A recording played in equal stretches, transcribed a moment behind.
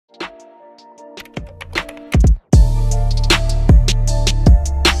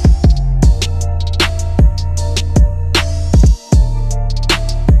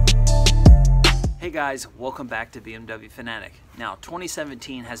guys, welcome back to BMW Fanatic. Now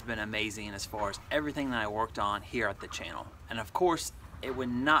 2017 has been amazing as far as everything that I worked on here at the channel. And of course, it would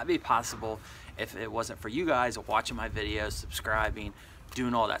not be possible if it wasn't for you guys watching my videos, subscribing,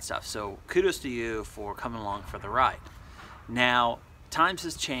 doing all that stuff. So kudos to you for coming along for the ride. Now, times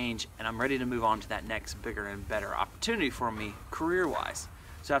has changed and I'm ready to move on to that next bigger and better opportunity for me career-wise.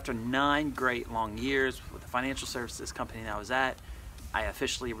 So after 9 great long years with the financial services company that I was at, I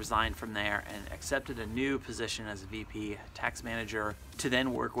officially resigned from there and accepted a new position as a VP tax manager to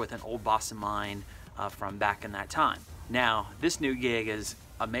then work with an old boss of mine from back in that time. Now, this new gig is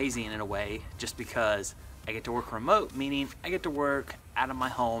amazing in a way just because I get to work remote, meaning I get to work out of my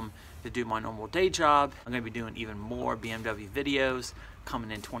home to do my normal day job. I'm going to be doing even more BMW videos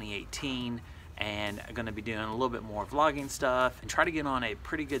coming in 2018, and I'm going to be doing a little bit more vlogging stuff and try to get on a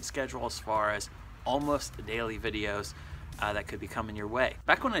pretty good schedule as far as almost daily videos that could be coming your way.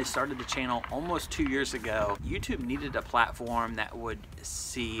 Back when I started the channel almost 2 years ago, YouTube needed a platform that would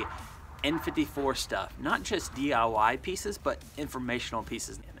see N54 stuff, not just DIY pieces, but informational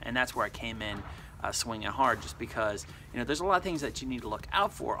pieces. And that's where I came in swinging hard, just because, you know, there's a lot of things that you need to look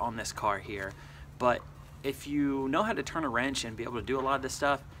out for on this car here. But if you know how to turn a wrench and be able to do a lot of this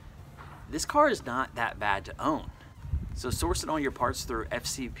stuff, this car is not that bad to own. So sourcing all your parts through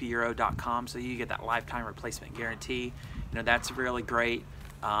fcpuro.com so you get that lifetime replacement guarantee. You know, that's really great.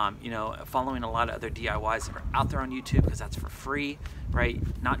 You know, following a lot of other DIYs that are out there on YouTube, because that's for free, right?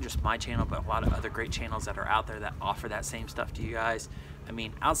 Not just my channel, but a lot of other great channels that are out there that offer that same stuff to you guys. I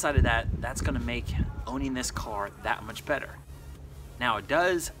mean, outside of that, that's going to make owning this car that much better. Now, it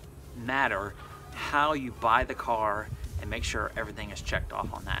does matter how you buy the car and make sure everything is checked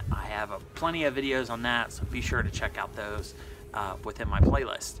off on that. I have plenty of videos on that, so be sure to check out those within my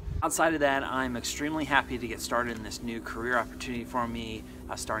playlist. Outside of that, I'm extremely happy to get started in this new career opportunity for me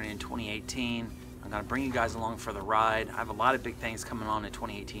starting in 2018. I'm going to bring you guys along for the ride. I have a lot of big things coming on in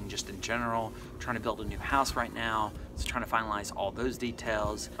 2018 just in general. I'm trying to build a new house right now, so trying to finalize all those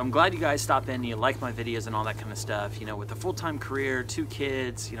details. I'm glad you guys stop in, you like my videos and all that kind of stuff. You know, with a full-time career, 2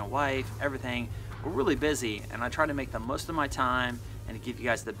 kids, you know, wife, everything, we're really busy, and I try to make the most of my time and to give you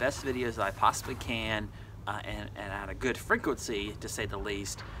guys the best videos that I possibly can and at a good frequency, to say the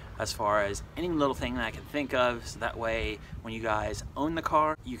least, as far as any little thing that I can think of, so that way when you guys own the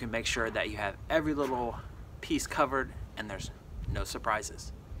car, you can make sure that you have every little piece covered and there's no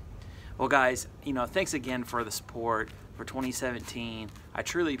surprises. Well guys, you know, thanks again for the support for 2017. I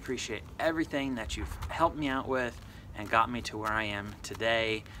truly appreciate everything that you've helped me out with and got me to where I am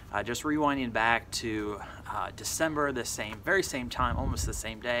today. Just rewinding back to December, the very same time, almost the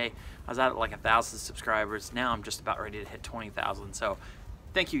same day, I was at like 1,000 subscribers. Now I'm just about ready to hit 20,000. So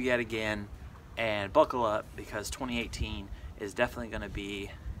thank you yet again, and buckle up, because 2018 is definitely going to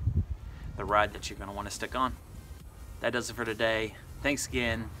be the ride that you're going to want to stick on. That does it for today. Thanks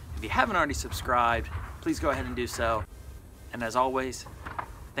again. If you haven't already subscribed, please go ahead and do so. And as always,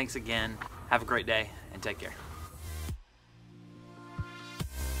 thanks again. Have a great day and take care.